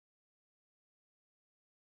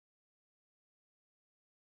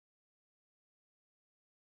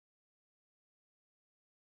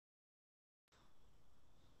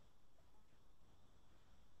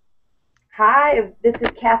Hi, this is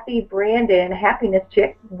Kathy Brandon, Happiness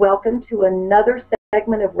Chick. Welcome to another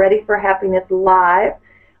segment of Ready for Happiness Live.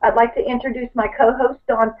 I'd like to introduce my co-host,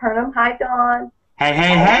 Dawn Purnham. Hi, Dawn. Hey,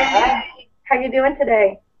 hey, hey. How you doing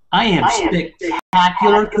today? I am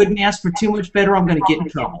spectacular. Couldn't ask for too much better. I'm going to get in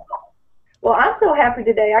trouble. Well, I'm so happy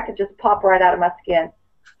today I could just pop right out of my skin.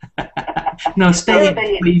 No, stay in,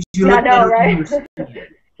 please. You look know, better right? in your skin.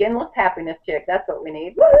 Skinless happiness chick. That's what we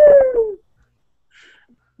need. Woo!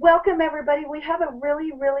 Welcome, everybody. We have a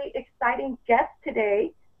really, really exciting guest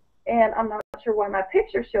today. And I'm not sure why my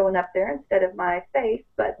picture's showing up there instead of my face,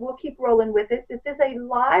 but we'll keep rolling with it. This is a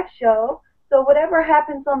live show, so whatever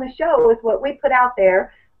happens on the show is what we put out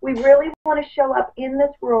there. We really want to show up in this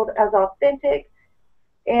world as authentic,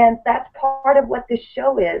 and that's part of what this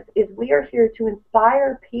show is we are here to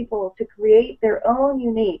inspire people to create their own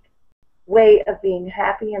unique way of being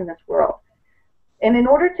happy in this world. And in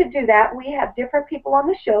order to do that, we have different people on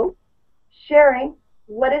the show sharing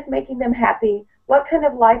what is making them happy, what kind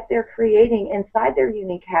of life they're creating inside their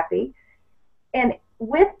unique happy. And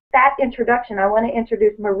with that introduction, I want to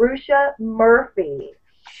introduce Maruxa Murphy.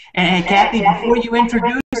 And Kathy, before you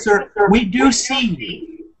introduce her, we do see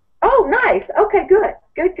you. Oh, nice. Okay, good.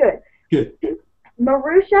 Good.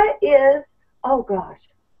 Maruxa is, oh gosh,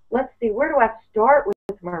 let's see, where do I start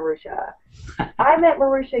with Maruxa? I met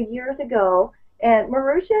Maruxa years ago, and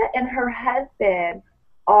Maruxa and her husband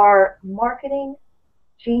are marketing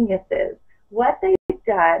geniuses. What they've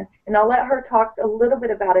done, and I'll let her talk a little bit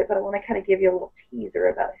about it, but I want to kind of give you a little teaser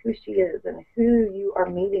about who she is and who you are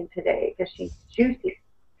meeting today, because she's juicy.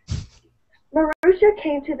 Maruxa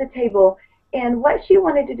came to the table, and what she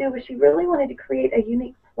wanted to do was she really wanted to create a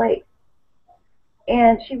unique place.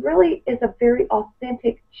 And she really is a very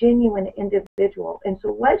authentic, genuine individual. And so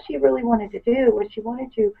what she really wanted to do was she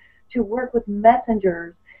wanted to work with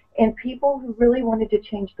messengers and people who really wanted to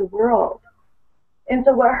change the world. And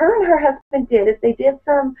so what her and her husband did is they did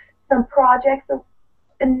some projects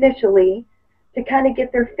initially to kind of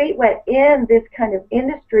get their feet wet in this kind of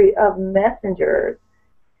industry of messengers.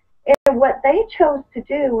 And what they chose to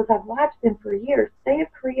do was, I've watched them for years, they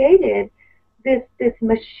have created this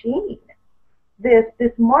machine,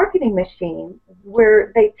 this marketing machine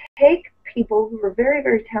where they take people who are very,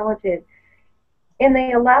 very talented and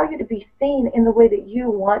they allow you to be seen in the way that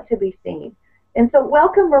you want to be seen. And so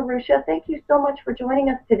welcome, Maruxa. Thank you so much for joining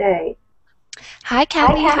us today. Hi,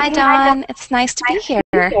 Kathy. Hi, Dawn. It's nice to be here.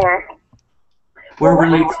 We're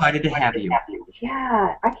really excited to have you.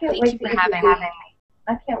 Yeah, I can't wait to having me.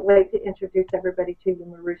 I can't wait to introduce everybody to you,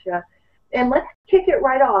 Maruxa. And let's kick it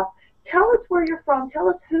right off. Tell us where you're from. Tell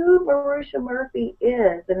us who Maruxa Murphy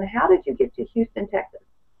is, and how did you get to Houston, Texas?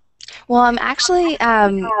 Well, I'm actually,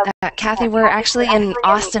 Kathy, we're actually in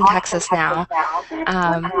Austin, Texas now,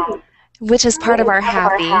 which is part of our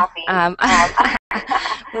happy.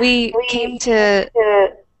 We came to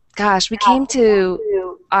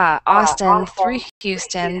Austin through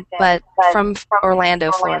Houston, but from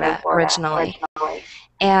Orlando, Florida, originally.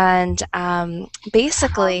 And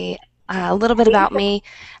basically, a little bit about me.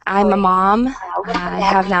 I'm a mom. I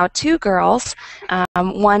have now 2 girls.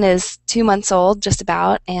 One is 2 months old, just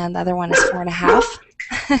about, and the other one is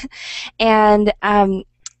 4.5. And I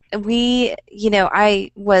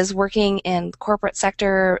was working in the corporate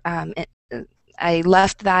sector. I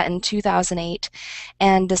left that in 2008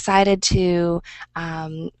 and decided to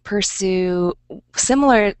pursue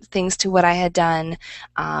similar things to what I had done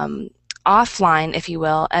offline, if you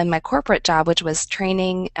will, and my corporate job, which was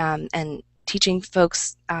training and teaching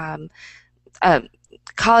folks,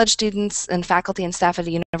 college students and faculty and staff at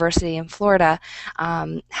a university in Florida,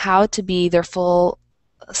 how to be their full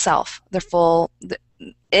self,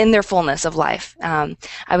 in their fullness of life. I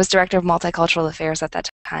was director of multicultural affairs at that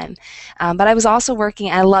time, but I was also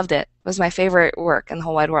working. I loved it. It was my favorite work in the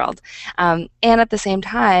whole wide world. And at the same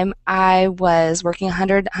time, I was working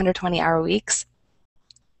 120-hour weeks.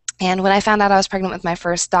 And when I found out I was pregnant with my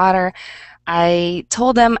first daughter, I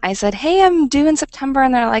told them, I said, hey, I'm due in September.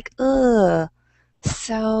 And they're like, ugh.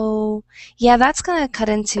 So, yeah, that's going to cut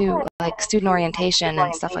into, like, student orientation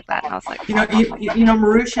and stuff like that. And I was like, you know,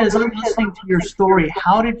 Maruxa, as I'm listening to your story,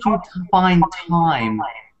 how did you find time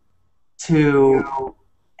to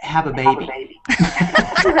have a baby?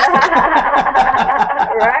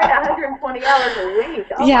 Right, 120 hours a week.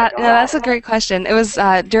 Oh yeah, no, that's a great question. It was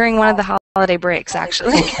during one of the holiday breaks,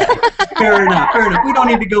 actually. Okay. Fair enough. We don't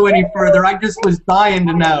need to go any further. I just was dying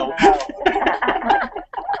to know.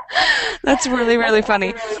 That's really, really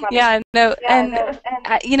funny. Yeah, no, and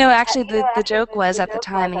actually the joke was at the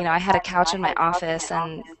time, I had a couch in my office,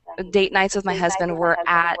 and date nights with my husband were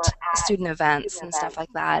at student events and stuff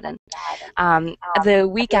like that. And the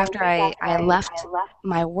week after I left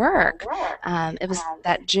my work, it was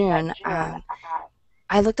that June,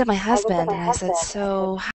 I looked at my husband and I said,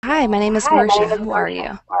 "So, hi, my name is Maruxa. Who are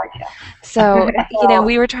you?" So,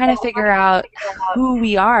 we were trying to figure out who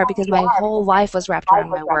we are because my whole life was wrapped around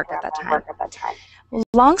my work at that time. Well,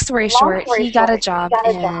 long story short, he got a job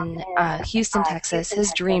in Houston, Texas,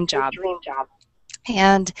 his dream job.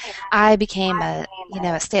 And I became a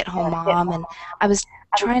stay-at-home mom, and I was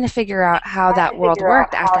trying to figure out how that world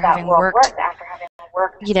worked after having worked,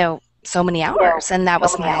 so many hours, and that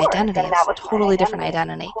was my identity. It was a totally different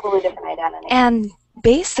identity. And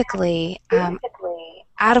basically,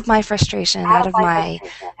 out of my frustration, out of my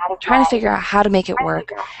trying to figure out how to make it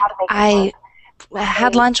work, I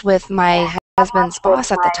had lunch with my husband's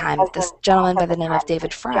boss at the time, this gentleman by the name of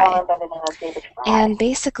David Fry. And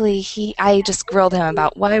basically, I just grilled him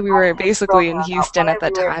about why we were basically in Houston at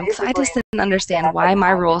that time, because I just didn't understand why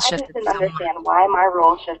my role shifted so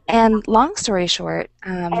much. And long story short,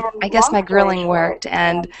 I guess my grilling worked,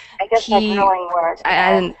 and I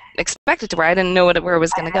didn't expect it to work. I didn't know where it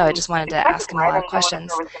was going to go. I just wanted to ask him a lot of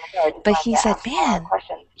questions. But he said, "Man,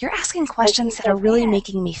 you're asking questions that are really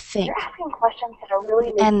making me think,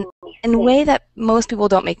 and in a way that most people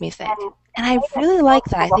don't make me think." And I really like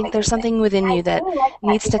that. I think there's something within you that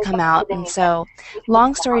needs to come out. And so,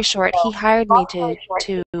 long story short, he hired me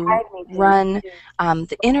to run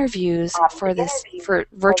the interviews for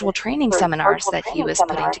virtual training seminars that he was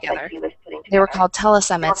putting together. They were called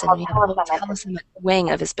telesummits, and we had a whole telesummit wing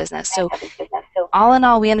of his business. So all in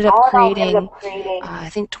all, we ended up creating, I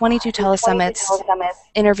think, 22 telesummits,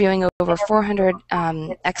 interviewing over 400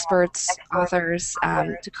 experts, authors,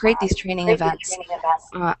 to create these training events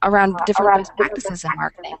around different best practices in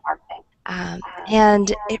marketing.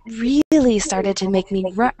 And it really started to make me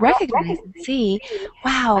recognize and see,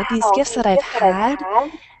 wow, these gifts that I've had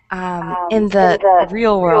in the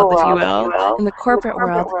real world, if you will, in the corporate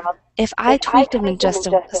world, if I tweaked them in just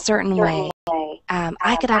a certain way,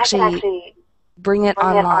 I could actually bring it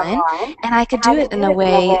online, and I could do it in a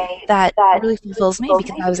way that really fulfills me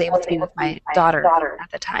because I was able to be with my daughter at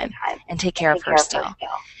the time and take care of her still.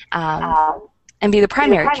 And be the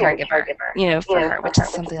primary caregiver, for her, which is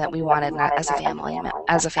something that we wanted as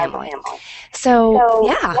a family. So,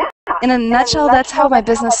 yeah, in a nutshell, that's how my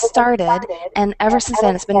business started, and ever since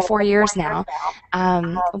then, it's been 4 years now.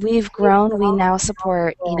 We've grown. We now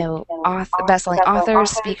support, best-selling authors,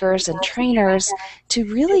 speakers, and trainers to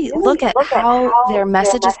really look at how their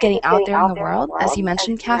message is getting out there in the world, as you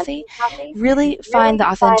mentioned, Kathy, really find the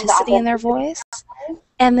authenticity in their voice,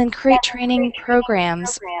 and then create training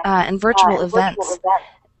programs and virtual events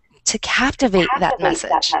to captivate that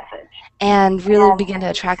message and really begin to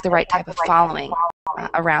attract the right type of following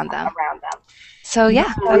around them. So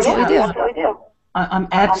yeah, that's what we do. I'm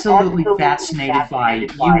absolutely fascinated by you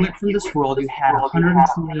went from this world, you had a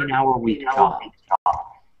 120-hour-a-week job.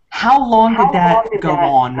 How long did that go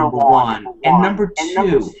on, number one? And number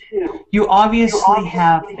two, you obviously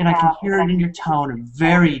have, and I can hear it in your tone, a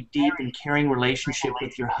very deep and caring relationship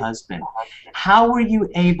with your husband. How were you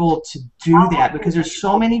able to do that? Because there's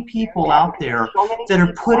so many people out there that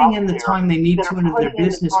are putting in the time they need to into their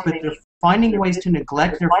business, but they're finding ways to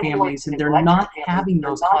neglect their families, and they're not having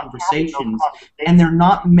those conversations, and they're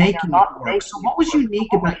not making it work. So what was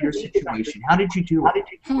unique about your situation? How did you do it?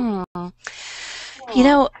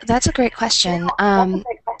 That's a great question.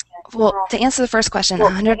 Well, to answer the first question,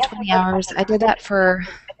 120 hours, I did that for,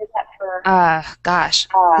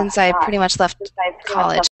 since I pretty much left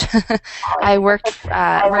college. I worked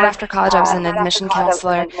right after college. I was an admission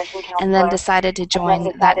counselor, and then decided to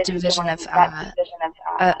join that division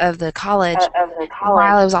of the college while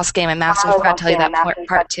I was also getting my master's. I forgot to tell you that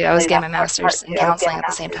part too. I was getting my master's in counseling at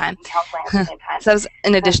the same time. So that was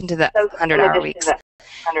in addition to the 100-hour weeks.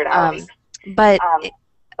 But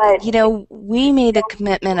we made a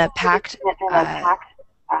commitment, a pact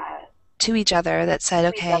to each other that said,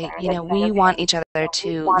 okay, we want each other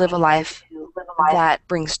to live a life that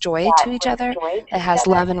brings joy to each other, that has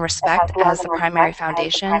love and respect as the primary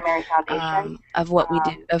foundation of what we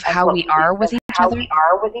do, of how we are with each other.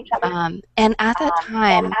 And at that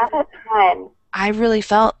time, I really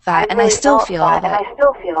felt that, and I still feel that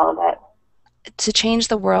to change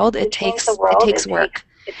the world, it takes work.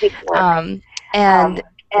 And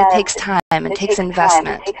it takes time, it takes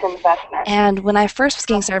investment. And when I first was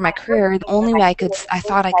getting started in my career, the only way I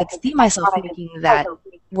thought I could see myself making that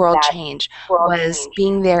world change was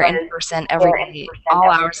being there in person every day, all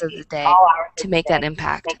hours of the day, to make that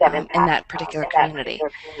impact in that particular community.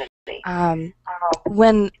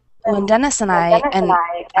 When when Dennis and I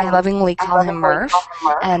lovingly call him Murph,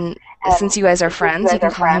 and since you guys are friends, you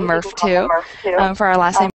can call him Murph too, for our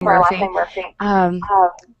last name Murphy.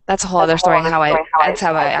 That's a whole other story. That's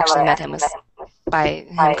how I actually met him, was by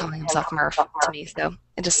him calling himself Murph to me. So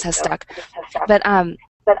it just has stuck. But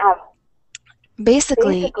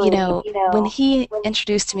basically, when he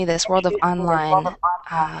introduced to me this world of online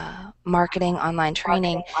marketing, online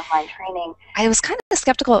training, I was kind of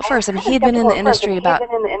skeptical at first. I mean, he had been in the industry about,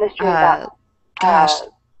 gosh,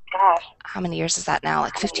 how many years is that now?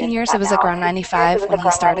 Like 15 years? It was like around 95 when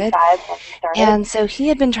he started. And so he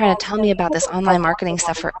had been trying to tell me about this online marketing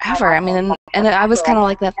stuff forever. I mean, and I was kind of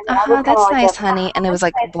like that, that's nice, honey. And it was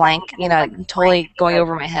like blank, totally going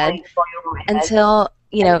over my head until,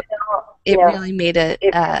 it really made a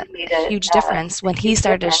huge difference when he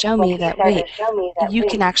started to show me that, wait, you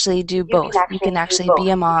can actually do both. You can actually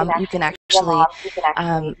be a mom. You can actually,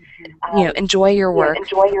 enjoy your work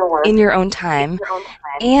in your own time,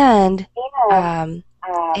 and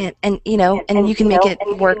you can make it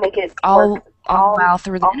work all while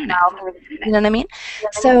through the internet. You know what I mean?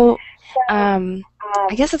 So, I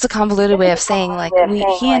guess it's a convoluted way of saying, like,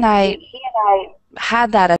 he and I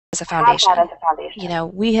had that as a foundation.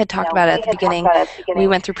 We had talked about it at the beginning. We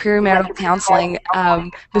went through premarital counseling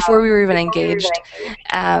before we were even engaged,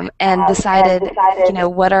 and decided,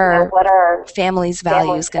 what our family's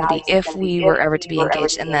values going to be if we were ever to be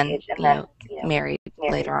engaged and then, married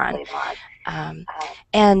later on.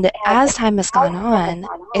 And as time has gone on,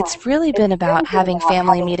 it's really been about having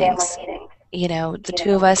family meetings. The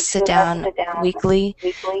two of us sit down weekly,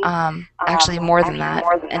 actually more than that,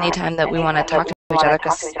 anytime that we want to talk to each other,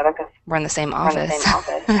 because we're in the same office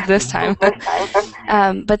this time.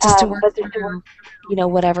 But just to work through,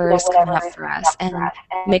 whatever is coming up for us, and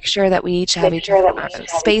make sure that we each have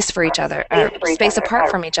space for each other, or space apart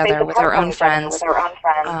from each other with our own friends,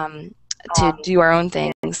 to do our own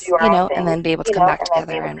things, and then be able to come back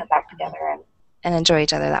together and enjoy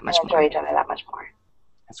each other that much more.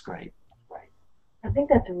 That's great. I think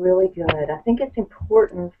that's really good. I think it's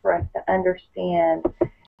important for us to understand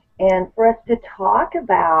and for us to talk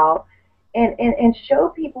about and show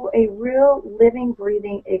people a real living,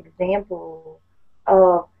 breathing example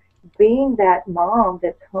of being that mom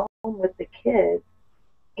that's home with the kids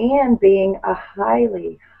and being a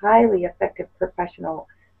highly, highly effective professional.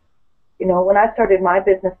 When I started my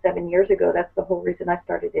business 7 years ago, that's the whole reason I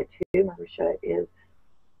started it too, Maruxa, is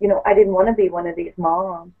I didn't want to be one of these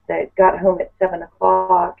moms that got home at 7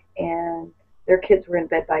 o'clock and their kids were in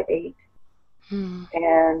bed by 8.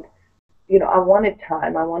 And, I wanted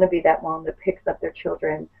time. I want to be that mom that picks up their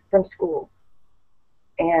children from school.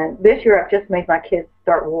 And this year I've just made my kids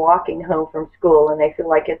start walking home from school, and they feel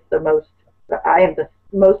like I am the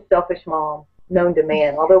most selfish mom known to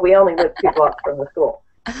man, although we only live 2 blocks from the school.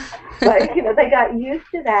 But, they got used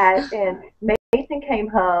to that, and Mason came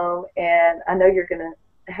home, and I know you're going to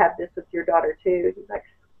have this with your daughter too. He's like,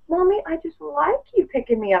 Mommy, I just like you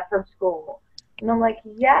picking me up from school. And I'm like,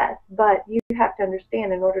 yes, but you have to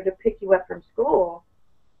understand, in order to pick you up from school,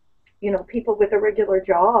 people with a regular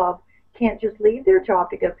job can't just leave their job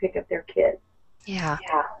to go pick up their kids. Yeah.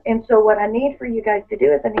 And so what I need for you guys to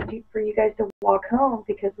do is I need for you guys to walk home,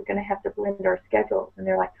 because we're going to have to blend our schedules. And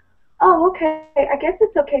they're like, oh, okay, I guess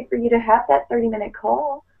it's okay for you to have that 30-minute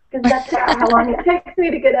call, because that's about how long it takes me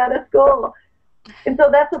to get out of school. And so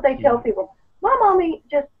that's what they tell people. My mommy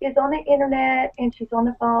just is on the internet, and she's on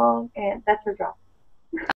the phone, and that's her job.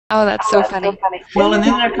 Oh, that's so funny. Well, and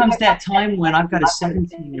then there comes that time when I've got a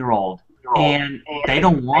 17-year-old, and they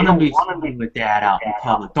don't want to be seen with Dad out in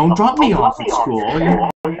public. Don't drop me off at school.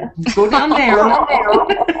 Go down there.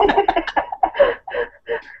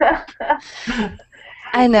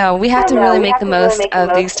 I know. We have to really make the most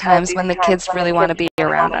of these times when the kids really want to be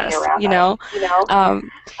around us,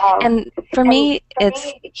 And for me,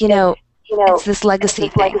 it's, it's this legacy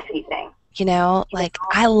thing. Like,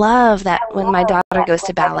 I love that when my daughter goes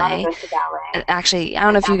to ballet. Actually, I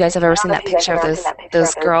don't know if you guys have ever seen that picture of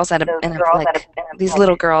those girls these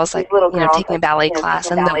little girls, taking a ballet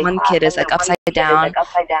class, and the one kid is like upside down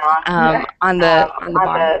on the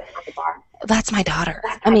bar. That's my daughter.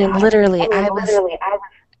 I mean, literally, I was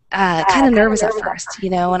kind of nervous at first,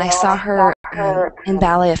 when I saw her in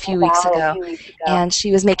ballet a few weeks ago, and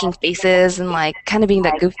she was making faces and kind of being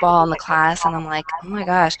that goofball in the class, and I'm like, oh my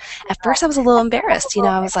gosh. At first I was a little embarrassed,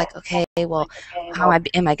 I was like, okay, well, how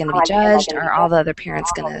am I going to be judged? Are all the other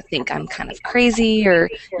parents going to think I'm kind of crazy, or,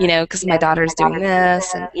 because my daughter's doing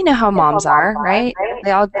this, and you know how moms are, right? They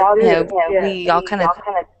all, we all kind of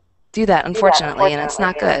do that, unfortunately, and it's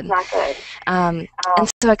not good. And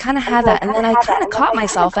so I kind of had that, and then I kind of caught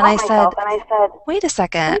myself, and I said, wait a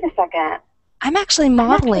second, I'm actually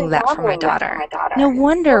modeling that for my daughter. No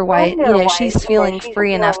wonder why, she's feeling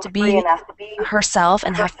free enough to be herself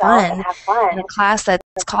and have fun in a class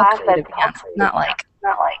that's called creative dance, not like,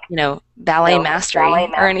 ballet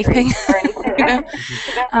mastery or anything.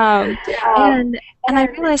 And I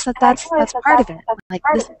realized that that's part of it. Like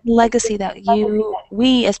this legacy that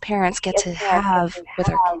we as parents get to have with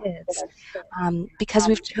our kids, because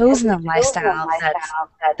we've chosen a lifestyle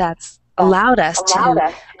that's allowed us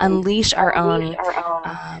to unleash our own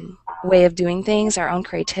way of doing things, our own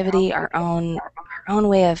creativity, our own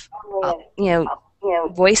way of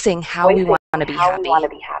voicing how we want to be happy.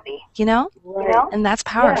 Right. And that's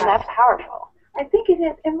powerful. Yeah, that's powerful. I think it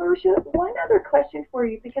is. And Maruxa, one other question for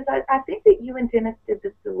you, because I think that you and Dennis did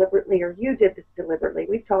this deliberately, or you did this deliberately.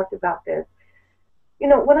 We've talked about this.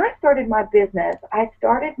 When I started my business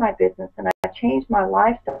and I changed my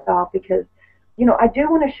lifestyle because, I do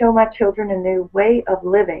want to show my children a new way of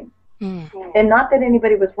living. And not that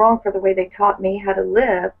anybody was wrong for the way they taught me how to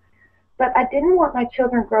live, but I didn't want my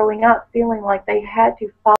children growing up feeling like they had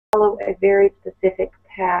to follow a very specific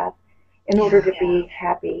path in order to be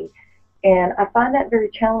happy. And I find that very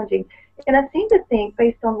challenging. And I seem to think,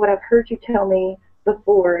 based on what I've heard you tell me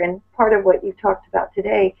before and part of what you talked about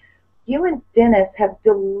today, you and Dennis have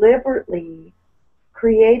deliberately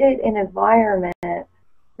created an environment,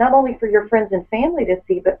 not only for your friends and family to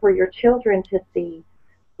see, but for your children to see,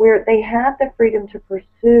 where they have the freedom to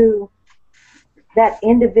pursue that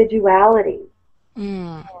individuality.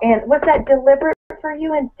 And was that deliberate for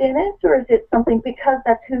you and Dennis, or is it something because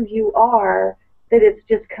that's who you are that it's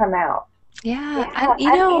just come out? I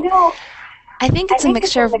think it's a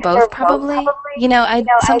mixture of both, probably.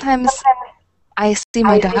 Sometimes I see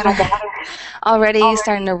my daughter already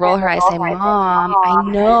starting to roll her eyes, say, "Mom, I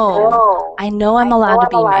know I'm allowed to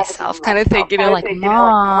be myself," kind of thing. Like,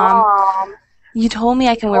 "Mom, you told me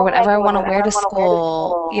I can wear whatever I want to wear to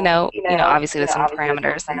school." Obviously with some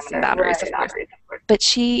parameters and some boundaries, of course. But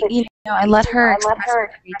she, I let her express her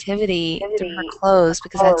creativity through her clothes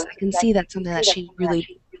because I can see that's something that she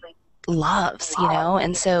really loves,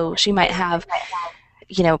 and so she might have,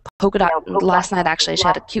 polka dot. Last night, actually, she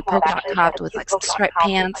had a cute polka dot top with like some striped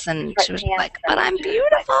pants, and she was like, "But I'm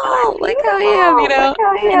beautiful, like how I am,"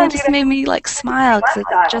 and it just made me like smile because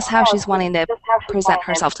it's just how she's wanting to present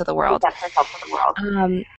herself to the world.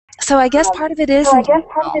 So I guess part of it is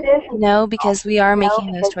intentional, because we are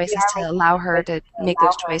making those choices to allow her to make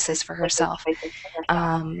those choices for herself,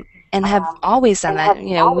 and have always done that.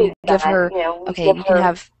 We give her, okay,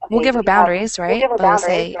 we'll give her boundaries, right? But we'll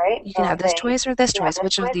say, you can have this choice or this choice.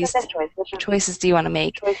 Which of these choices do you want to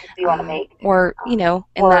make? Or, in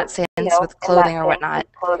that sense, with clothing or whatnot,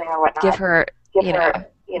 give her,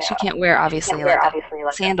 she can't wear, obviously, like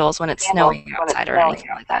sandals when it's snowing outside or anything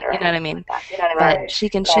like that. You know what I mean? But she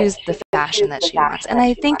can choose the fashion that she wants. And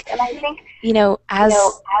I think, as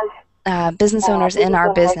business owners in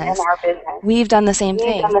our business, we've done the same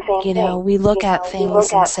thing. We look at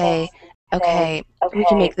things and say, okay, we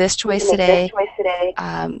can make this choice today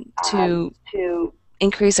to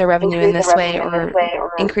increase our revenue in this way or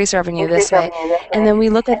increase revenue this way. And then we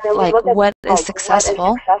look at like what is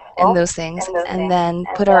successful in those things and then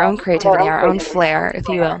put our own creativity, our own flair, if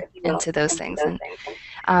you will, into those things.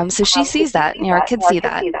 And so she sees that, our kids see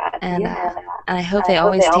that. And I hope they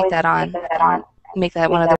always take that on and make that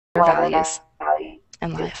one of their values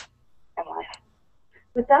in life.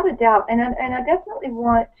 Without a doubt, and I definitely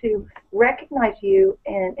want to recognize you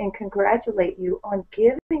and congratulate you on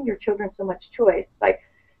giving your children so much choice. Like,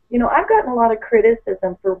 I've gotten a lot of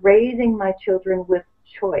criticism for raising my children with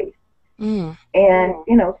choice. And,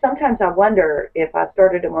 sometimes I wonder if I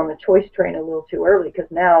started them on the choice train a little too early,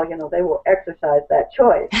 because now, they will exercise that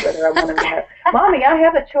choice, whether I want them to have, Mommy, I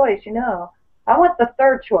have a choice, I want the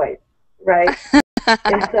third choice, right?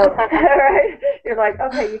 And so, right, you're like,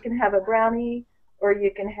 okay, you can have a brownie, or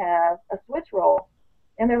you can have a Swiss roll.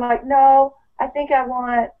 And they're like, no, I think I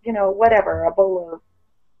want, whatever, a bowl of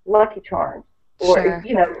Lucky Charms. Or,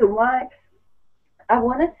 Sure. So I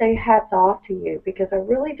want to say hats off to you, because I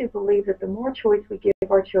really do believe that the more choice we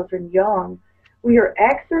give our children young, we are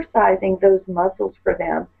exercising those muscles for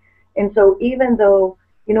them. And so even though,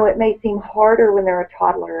 it may seem harder when they're a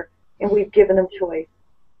toddler and we've given them choice,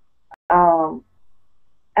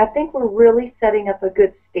 I think we're really setting up a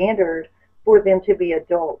good standard for them to be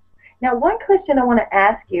adults. Now, one question I want to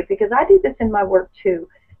ask you, because I do this in my work too,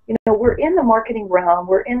 we're in the marketing realm,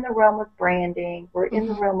 we're in the realm of branding, we're in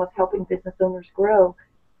the realm of helping business owners grow.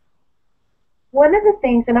 one of the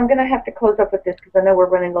things, and I'm going to have to close up with this because I know we're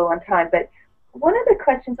running low on time, but one of the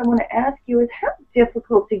questions I want to ask you is, how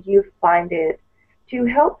difficult do you find it to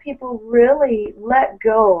help people really let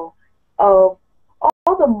go of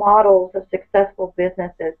all the models of successful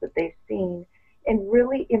businesses that they've seen and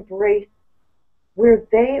really embrace where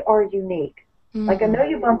they are unique? Like, I know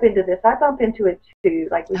you bump into this. I bump into it too.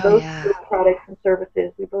 Like, we both do products and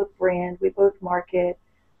services. We both brand. We both market.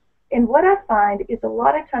 And what I find is a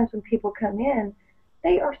lot of times when people come in,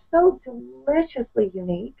 they are so deliciously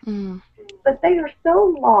unique, but they are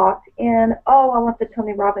so locked in, oh, I want the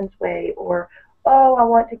Tony Robbins way, or, oh, I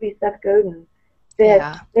want to be Seth Godin,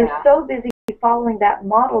 that they're so busy following that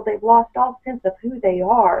model, they've lost all sense of who they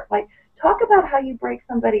are. Like, talk about how you break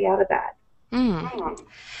somebody out of that.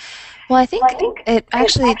 Well, I think it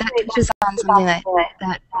actually that touches on something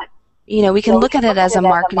that you know, we can look at it as a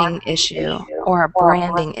marketing issue or a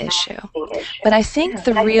branding issue. But I think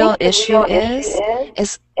the real issue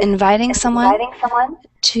is inviting someone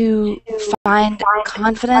to find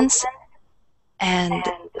confidence and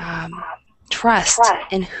trust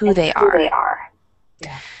in who they are.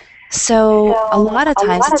 So a lot of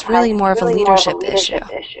times it's really more of a leadership issue.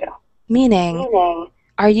 Meaning,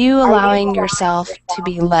 are you allowing yourself to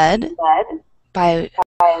be led by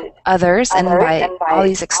others and by all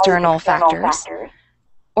these external factors,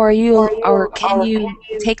 or can you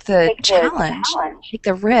take the challenge, take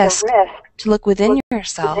the risk to look within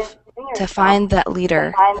yourself to find that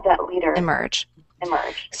leader emerge?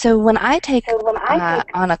 So when I take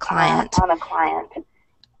on a client,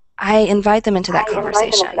 I invite them into that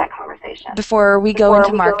conversation. Before we go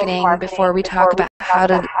into marketing, before we talk about how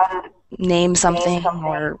to name something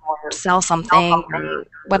or sell something or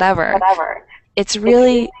whatever, it's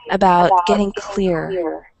really about getting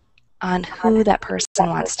clear on who that person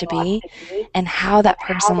wants to be and how that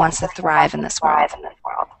person wants to thrive in this world.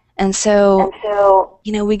 And so,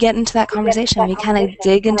 you know, we get into that conversation, we kind of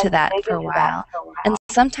dig into that for a while. And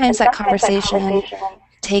sometimes that conversation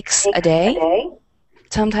takes a day.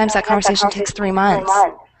 Sometimes that conversation takes 3 months.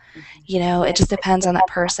 You know, it just depends on that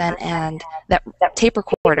person and that tape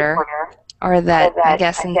recorder, or that, I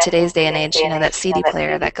guess in today's day and age, you know, that CD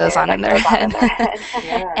player that goes on in their head,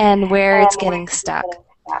 and where it's getting stuck.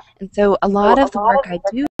 And so a lot of the work I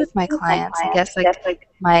do with my clients, I guess like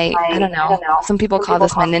my, I don't know, some people call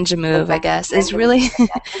this my ninja move, I guess, is really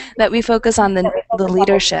that we focus on the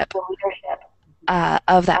leadership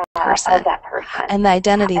of that person and the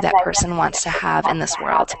identity that person wants to have in this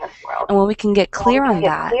world. And when we can get clear on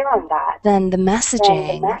that, then the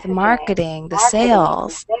messaging, the marketing, the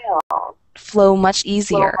sales flow much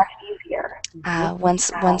easier once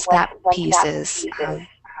that piece is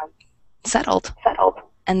settled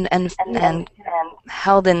and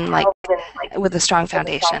held in, like, with a strong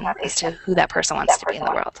foundation as to who that person wants to be in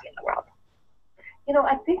the world. You know,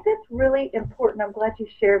 I think that's really important. I'm glad you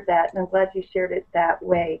shared that, and I'm glad you shared it that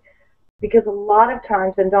way, because a lot of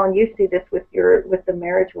times, and Dawn, you see this with the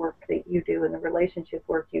marriage work that you do and the relationship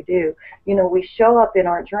work you do. You know, we show up in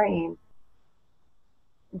our dreams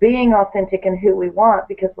being authentic in who we want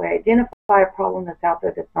because we identify a problem that's out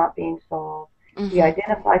there that's not being solved. We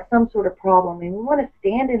identify some sort of problem, and we want to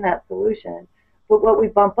stand in that solution. But what we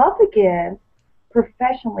bump up against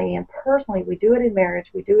professionally and personally, we do it in marriage,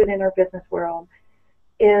 we do it in our business world,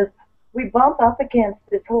 is we bump up against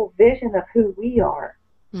this whole vision of who we are.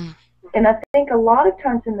 And I think a lot of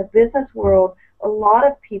times in the business world, a lot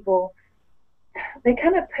of people, they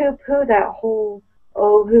kind of poo-poo that whole,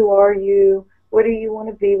 oh, who are you? What do you want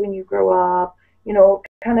to be when you grow up? You know,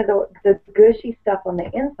 kind of the gushy stuff on the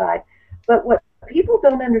inside. But what people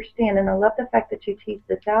don't understand, and I love the fact that you tease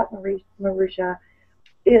this out, Maruxa,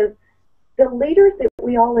 is the leaders that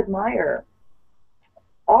we all admire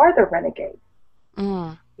are the renegades.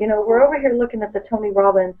 You know, we're over here looking at the Tony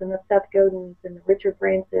Robbins and the Seth Godins and the Richard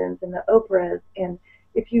Bransons and the Oprahs, and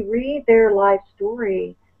if you read their life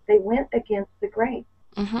story, they went against the grain.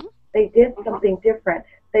 They did something different.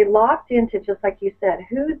 They locked into, just like you said,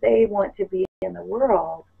 who they want to be in the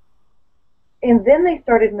world, and then they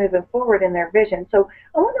started moving forward in their vision. So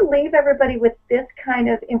I want to leave everybody with this kind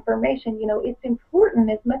of information. You know, it's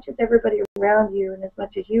important, as much as everybody around you and as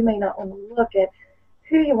much as you may not want to look at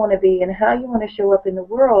who you want to be and how you want to show up in the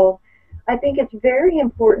world, I think it's very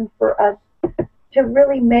important for us to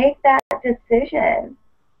really make that decision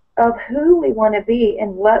of who we want to be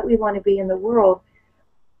and what we want to be in the world.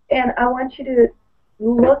 And I want you to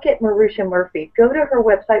look at Maruxa Murphy. Go to her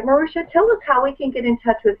website. Maruxa, tell us how we can get in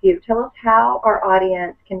touch with you. Tell us how our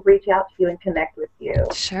audience can reach out to you and connect with you.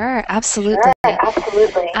 Sure, absolutely.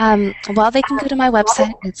 Well, they can go to my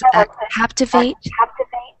website. It's at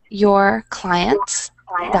captivateyourclients.com.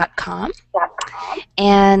 maruxascience.com.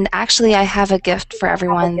 And actually, I have a gift for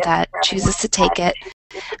everyone that chooses to take it.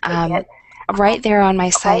 Right there on my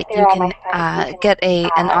site, you can get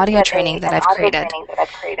an audio training that I've created.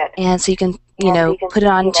 And so you can, put it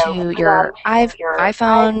onto your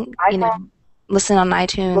iPhone, listen on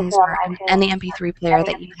iTunes or any MP3 player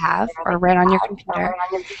that you have, or right on your computer.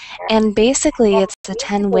 And basically, it's the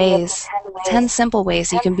 10 simple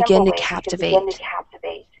ways you can begin to captivate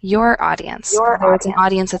your audience. Whether it's an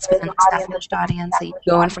audience that's been an established audience that you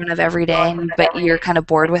go in front of every day, but you're kind of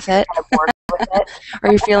bored with it, or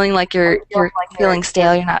you're feeling like you're feeling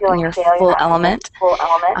stale, you're not in your full element,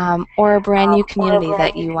 or a brand new community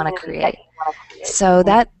that you want to create. So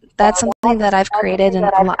that's something that I've created, and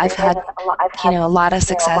I've had a lot of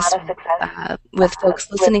success with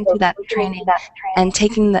folks listening to that training and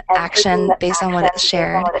taking the action based on what it's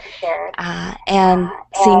shared, and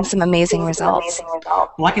seeing some amazing results.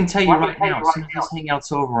 Well, I can tell you right now, as soon as this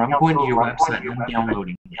hangout's over, I'm going to your website and I'm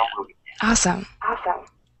downloading it. Awesome.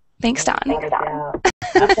 Thanks, Don. Without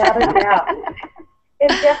a doubt. And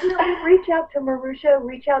definitely reach out to Maruxa,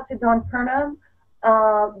 reach out to Don Purnam.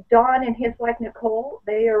 Don and his wife Nicole,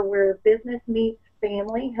 they are where business meets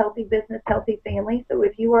family, healthy business, healthy family. So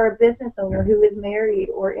if you are a business owner who is married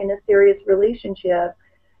or in a serious relationship,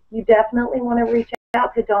 you definitely want to reach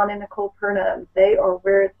out to Don and Nicole Purnam. They are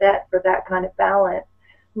where it's at for that kind of balance.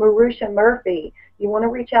 Maruxa Murphy, you want to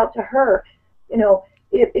reach out to her.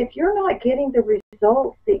 If you're not getting the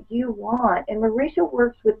results that you want, and Maruxa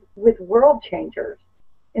works with world changers.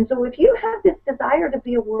 And so if you have this desire to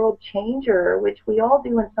be a world changer, which we all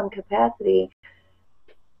do in some capacity,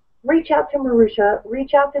 reach out to Maruxa,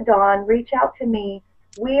 reach out to Don, reach out to me.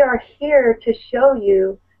 We are here to show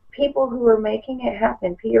you people who are making it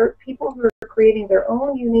happen, people who are creating their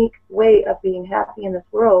own unique way of being happy in this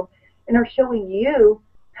world and are showing you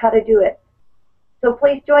how to do it. So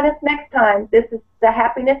please join us next time. This is the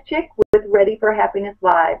Happiness Chick with Ready for Happiness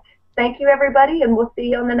Live. Thank you, everybody, and we'll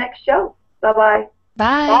see you on the next show. Bye-bye.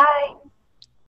 Bye. Bye.